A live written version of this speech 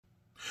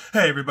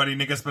Hey everybody,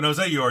 Nick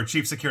Espinosa, your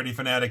Chief Security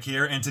Fanatic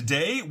here, and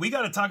today we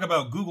got to talk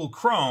about Google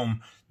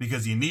Chrome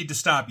because you need to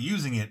stop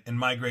using it and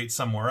migrate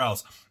somewhere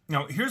else.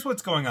 Now, here's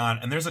what's going on,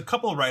 and there's a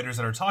couple of writers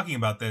that are talking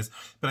about this,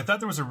 but I thought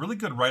there was a really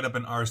good write-up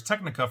in Ars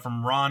Technica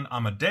from Ron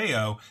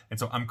Amadeo, and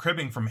so I'm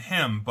cribbing from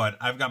him, but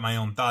I've got my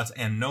own thoughts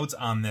and notes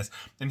on this.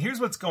 And here's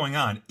what's going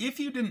on. If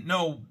you didn't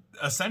know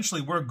essentially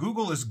where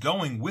Google is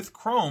going with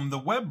Chrome, the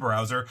web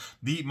browser,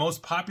 the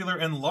most popular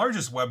and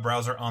largest web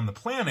browser on the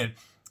planet,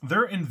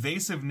 their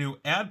invasive new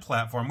ad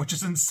platform, which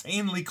is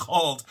insanely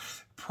called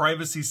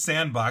Privacy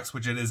Sandbox,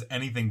 which it is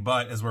anything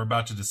but, as we're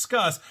about to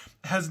discuss,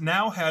 has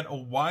now had a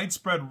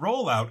widespread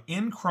rollout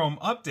in Chrome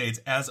updates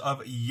as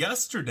of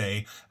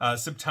yesterday,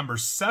 September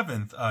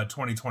 7th,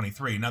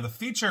 2023. Now, the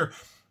feature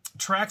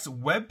tracks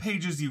web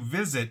pages you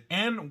visit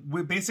and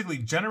basically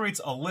generates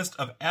a list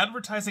of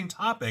advertising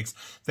topics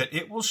that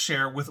it will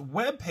share with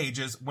web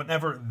pages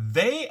whenever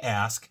they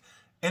ask,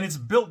 and it's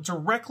built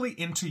directly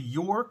into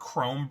your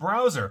Chrome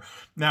browser.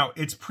 Now,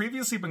 it's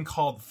previously been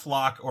called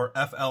Flock or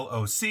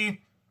FLOC,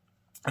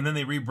 and then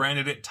they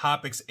rebranded it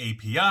Topics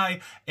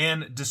API,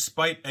 and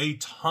despite a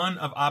ton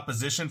of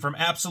opposition from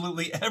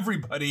absolutely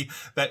everybody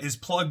that is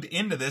plugged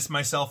into this,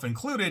 myself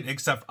included,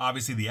 except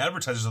obviously the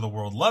advertisers of the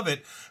world love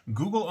it,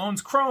 Google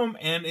owns Chrome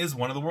and is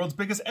one of the world's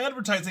biggest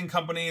advertising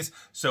companies,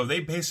 so they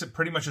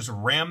pretty much just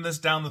ram this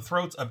down the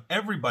throats of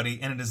everybody,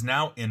 and it is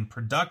now in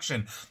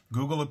production.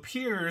 Google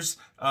appears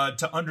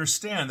to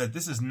understand that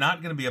this is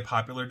not going to be a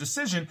popular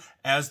decision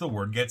as the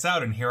word gets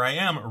out, and here I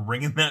am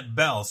ringing that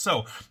bell.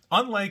 So,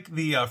 unlike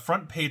the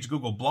front page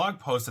Google blog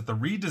post that the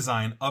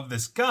redesign of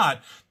this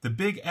got, the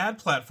big ad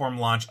platform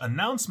launch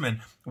announcement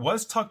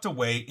was tucked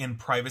away in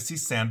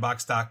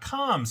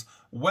PrivacySandbox.com's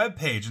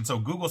webpage. And so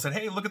Google said,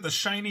 hey, look at the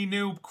shiny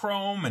new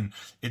Chrome, and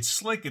it's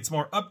slick, it's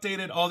more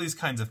updated, all these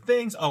kinds of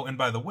things. Oh, and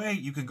by the way,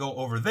 you can go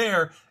over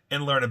there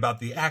and learn about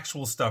the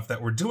actual stuff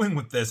that we're doing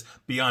with this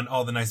beyond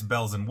all the nice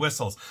bells and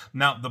whistles.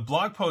 Now, the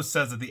blog post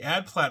says that the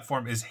ad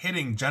platform is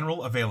hitting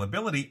general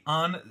availability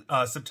on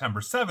September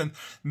 7th,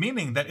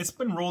 meaning that it's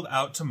been rolled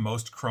out to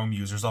most Chrome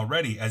users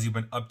already. As you've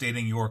been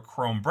updating your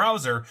Chrome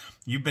browser,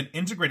 you've been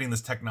integrating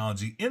this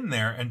technology in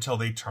there until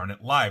they turn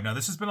it live. Now,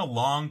 this has been a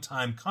long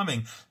time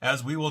coming,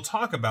 as we will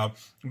talk about,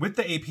 with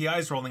the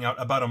APIs rolling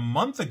out about a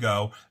month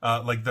ago,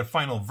 like the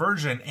final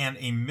version, and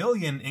a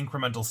million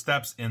incremental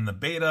steps in the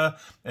beta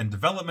and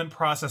development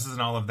processes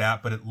and all of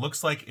that, but it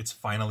looks like it's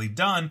finally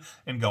done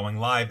and going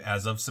live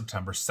as of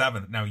September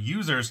 7th. Now,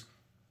 users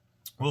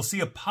will see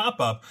a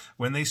pop-up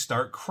when they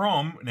start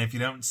Chrome, and if you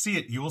don't see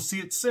it, you will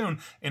see it soon,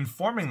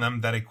 informing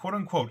them that a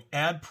quote-unquote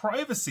ad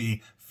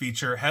privacy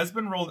feature has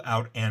been rolled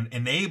out and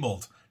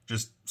enabled.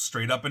 Just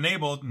straight up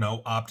enabled,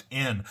 no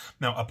opt-in.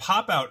 Now, a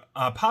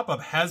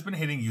pop-up has been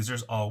hitting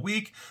users all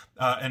week,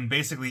 and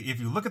basically, if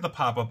you look at the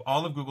pop-up,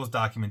 all of Google's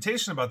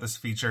documentation about this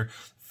feature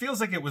feels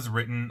like it was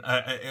written,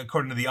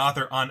 according to the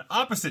author, on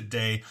opposite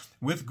day,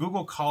 with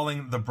Google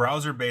calling the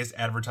browser-based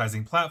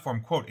advertising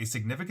platform, quote, a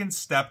significant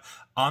step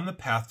on the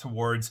path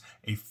towards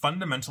a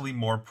fundamentally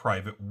more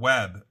private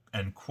web,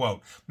 end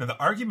quote. Now, the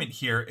argument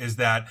here is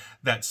that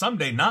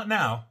someday, not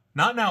now,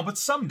 but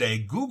someday,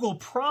 Google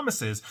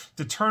promises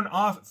to turn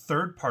off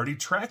third-party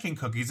tracking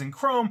cookies in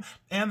Chrome,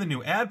 and the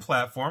new ad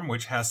platform,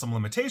 which has some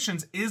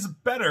limitations, is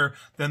better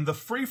than the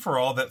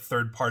free-for-all that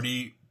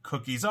third-party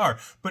cookies are.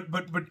 But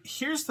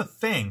here's the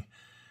thing.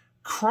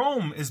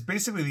 Chrome is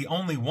basically the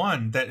only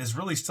one that is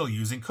really still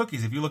using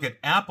cookies. If you look at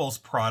Apple's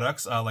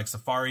products, like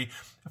Safari,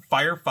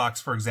 Firefox,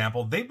 for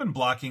example, they've been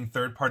blocking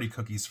third-party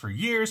cookies for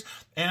years,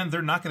 and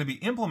they're not going to be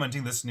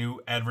implementing this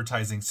new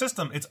advertising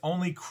system. It's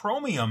only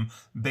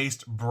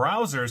Chromium-based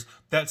browsers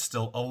that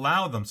still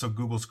allow them. So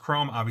Google's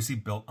Chrome obviously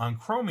built on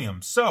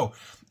Chromium. So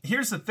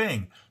here's the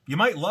thing. You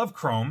might love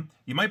Chrome.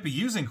 You might be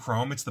using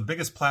Chrome. It's the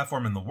biggest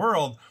platform in the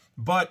world.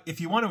 But if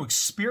you want to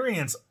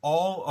experience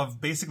all of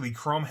basically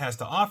Chrome has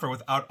to offer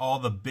without all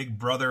the big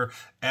brother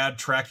ad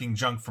tracking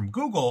junk from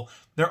Google,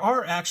 there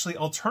are actually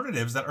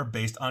alternatives that are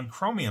based on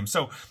Chromium.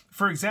 So,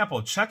 for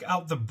example, check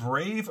out the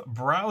Brave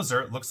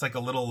browser. It looks like a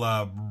little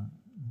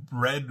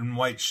red and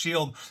white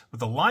shield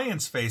with a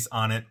lion's face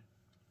on it.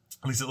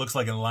 At least it looks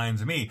like a lion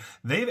to me.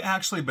 They've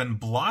actually been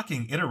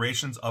blocking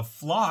iterations of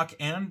Flock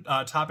and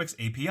Topics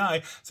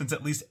API since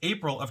at least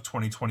April of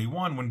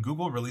 2021, when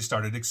Google really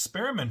started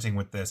experimenting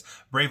with this.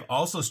 Brave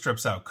also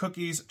strips out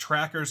cookies,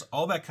 trackers,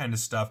 all that kind of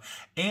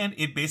stuff, and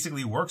it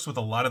basically works with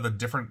a lot of the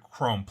different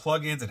Chrome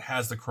plugins. It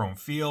has the Chrome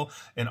feel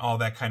and all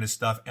that kind of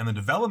stuff, and the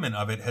development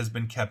of it has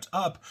been kept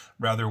up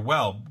rather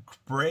well.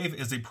 Brave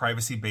is a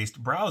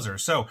privacy-based browser,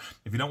 so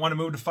if you don't want to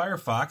move to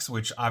Firefox,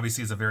 which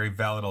obviously is a very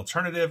valid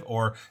alternative,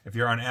 or if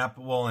you're on Apple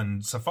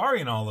and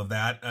Safari and all of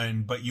that,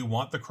 but you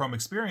want the Chrome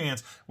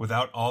experience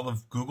without all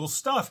of Google's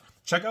stuff,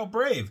 check out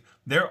Brave.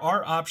 There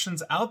are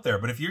options out there,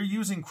 but if you're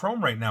using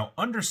Chrome right now,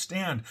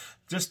 understand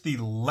just the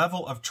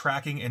level of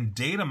tracking and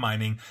data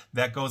mining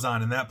that goes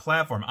on in that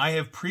platform. I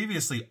have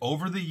previously,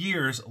 over the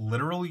years,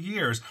 literal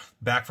years,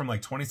 back from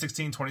like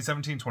 2016,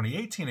 2017,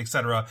 2018,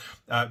 etc.,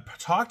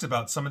 talked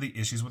about some of the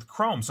issues with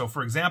Chrome. So,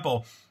 for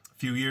example,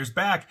 few years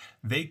back,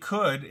 they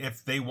could,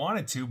 if they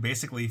wanted to,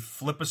 basically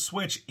flip a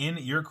switch in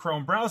your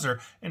Chrome browser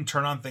and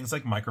turn on things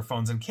like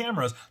microphones and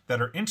cameras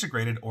that are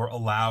integrated or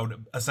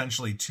allowed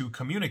essentially to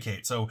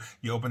communicate. So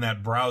you open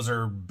that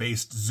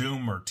browser-based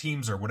Zoom or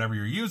Teams or whatever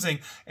you're using,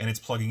 and it's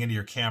plugging into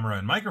your camera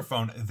and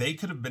microphone. They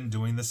could have been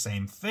doing the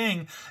same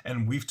thing,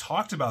 and we've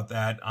talked about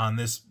that on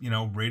this,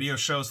 radio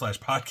show /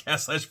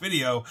 podcast /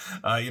 video,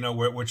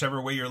 whichever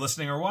way you're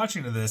listening or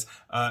watching to this,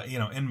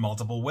 in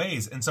multiple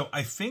ways. And so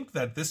I think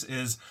that this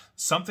is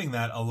something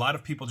that a lot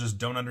of people just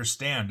don't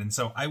understand. And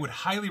so I would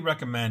highly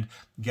recommend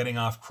getting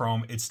off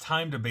Chrome. It's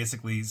time to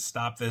basically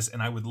stop this.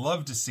 And I would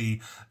love to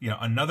see,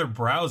 another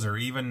browser,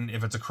 even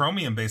if it's a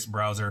Chromium-based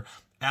browser,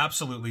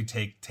 absolutely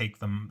take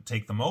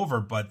them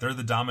over, but they're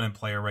the dominant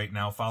player right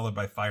now, followed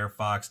by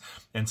Firefox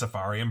and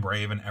Safari and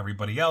Brave and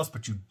everybody else.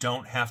 But you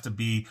don't have to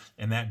be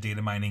in that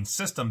data mining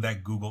system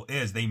that Google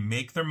is. They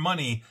make their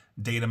money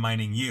data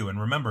mining you. And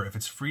remember, if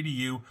it's free to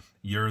you,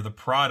 you're the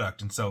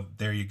product. And so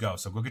there you go.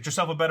 So go get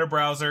yourself a better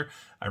browser.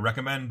 I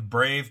recommend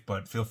Brave,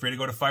 but feel free to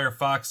go to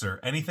Firefox or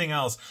anything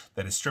else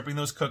that is stripping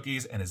those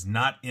cookies and is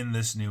not in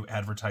this new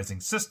advertising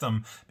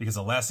system, because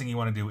the last thing you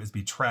want to do is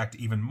be tracked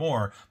even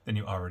more than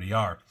you already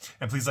are.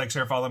 And please like,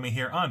 share, follow me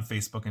here on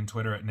Facebook and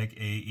Twitter at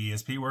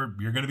NickAESP, where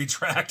you're going to be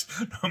tracked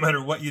no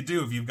matter what you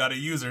do. If you've got a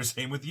user,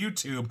 same with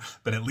YouTube,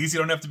 but at least you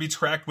don't have to be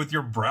tracked with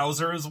your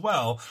browser as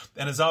well.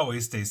 And as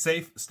always, stay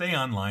safe, stay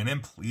online,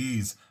 and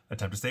please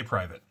attempt to stay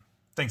private.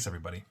 Thanks,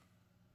 everybody.